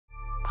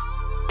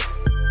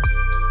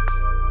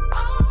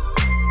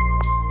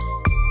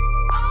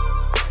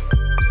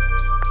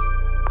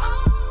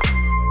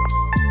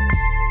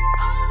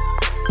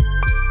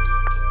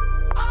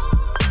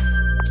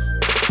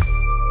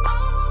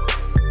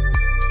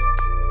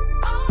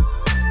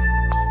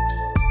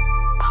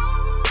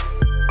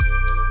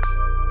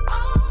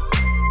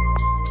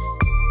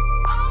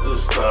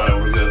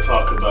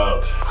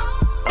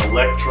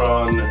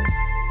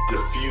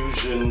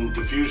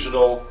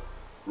diffusional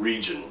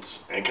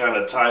regions and kind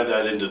of tie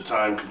that into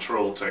time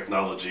control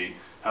technology,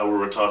 how we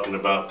were talking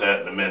about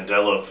that in the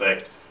Mandela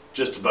effect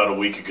just about a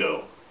week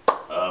ago.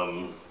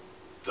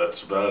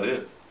 That's about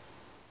it.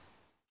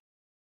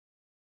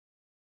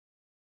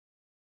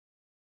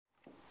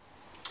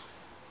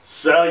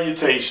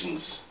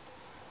 Salutations.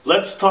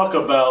 Let's talk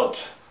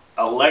about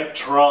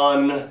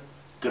electron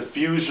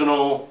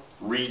diffusional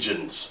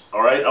regions.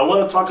 Alright, I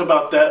want to talk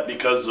about that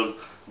because of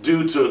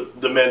due to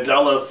the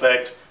Mandela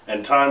effect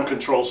and time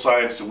control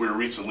science that we were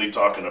recently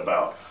talking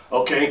about.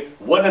 Okay,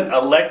 what an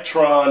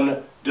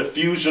electron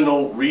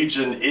diffusional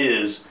region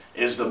is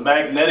the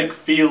magnetic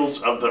fields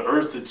of the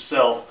Earth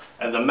itself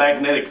and the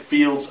magnetic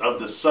fields of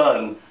the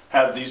Sun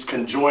have these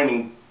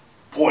conjoining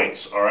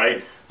points,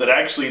 alright, that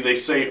actually they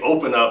say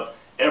open up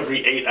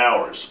every 8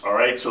 hours,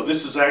 alright? So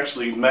this is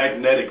actually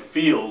magnetic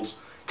fields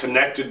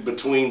connected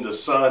between the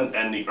Sun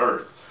and the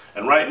Earth.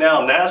 And right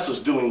now NASA's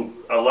doing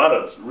a lot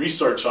of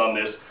research on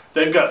this.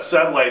 They've got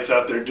satellites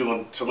out there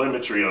doing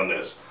telemetry on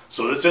this.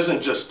 So this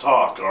isn't just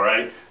talk,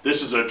 alright?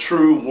 This is a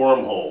true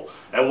wormhole.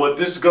 And what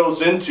this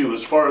goes into,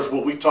 as far as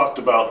what we talked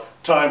about,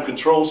 time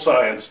control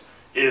science,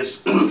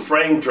 is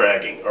frame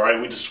dragging,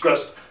 alright? We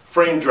discussed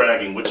frame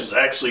dragging, which is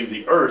actually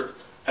the Earth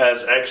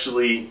has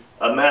actually,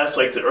 a mass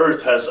like the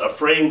Earth has a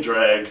frame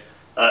drag,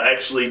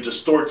 actually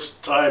distorts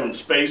time and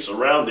space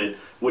around it,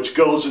 which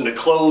goes into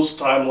closed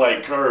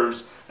time-like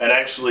curves and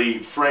actually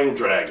frame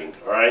dragging,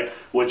 alright?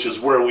 Which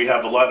is where we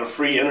have a lot of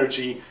free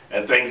energy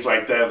and things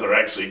like that are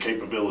actually a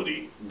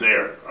capability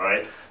there,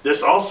 alright?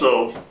 This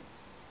also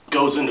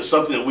goes into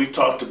something that we've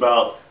talked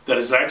about that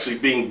is actually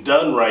being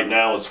done right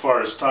now as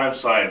far as time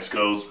science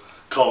goes,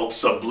 called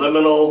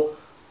subliminal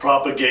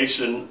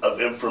propagation of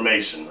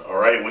information,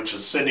 alright? Which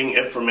is sending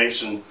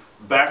information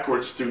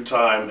backwards through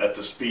time at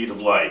the speed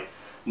of light.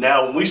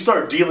 Now, when we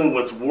start dealing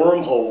with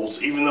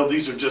wormholes, even though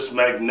these are just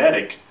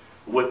magnetic,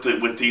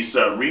 with these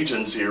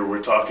regions here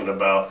we're talking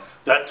about,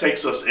 that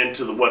takes us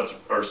into what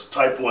are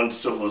type 1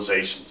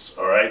 civilizations,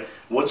 alright?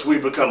 Once we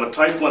become a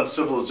type 1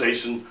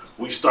 civilization,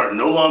 we start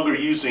no longer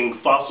using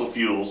fossil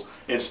fuels.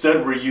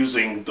 Instead, we're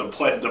using the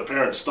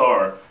parent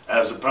star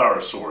as a power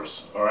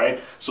source,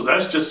 alright? So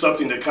that's just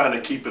something to kind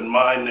of keep in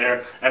mind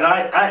there. And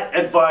I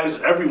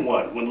advise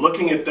everyone, when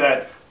looking at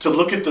that, to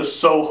look at the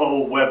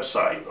SOHO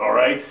website,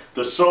 alright?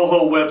 The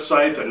SOHO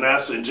website that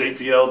NASA and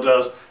JPL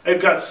does,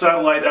 they've got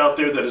satellite out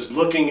there that is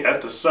looking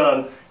at the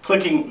sun,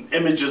 clicking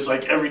images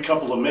like every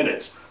couple of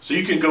minutes. So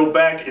you can go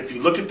back, if you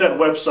look at that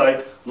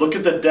website, look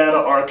at the data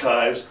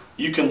archives,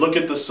 you can look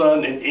at the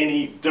sun in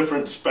any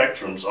different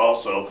spectrums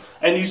also.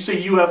 And you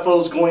see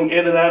UFOs going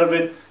in and out of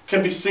it,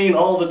 can be seen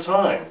all the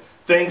time.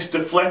 Things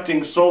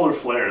deflecting solar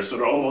flares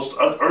that are almost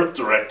Earth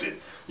directed.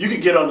 You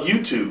could get on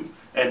YouTube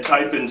and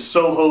type in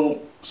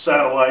SOHO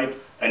satellite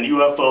and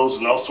UFOs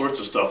and all sorts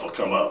of stuff will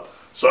come up.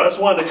 So I just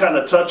wanted to kind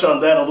of touch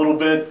on that a little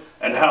bit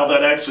and how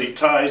that actually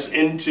ties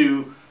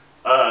into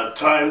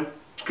time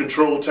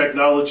control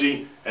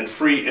technology and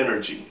free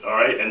energy,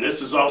 alright? And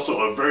this is also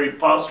a very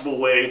possible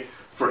way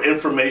for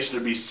information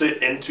to be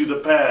sent into the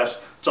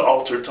past to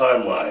alter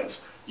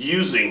timelines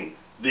using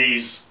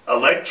these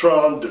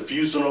electron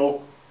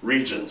diffusional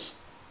regions.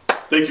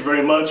 Thank you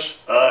very much.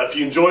 If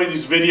you enjoy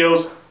these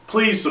videos,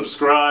 please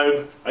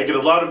subscribe. I get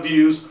a lot of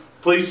views.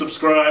 Please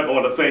subscribe. I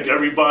want to thank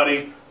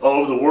everybody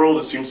all over the world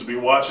that seems to be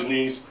watching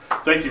these.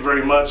 Thank you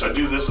very much. I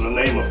do this in the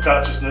name of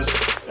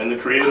consciousness and the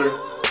Creator.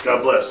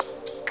 God bless.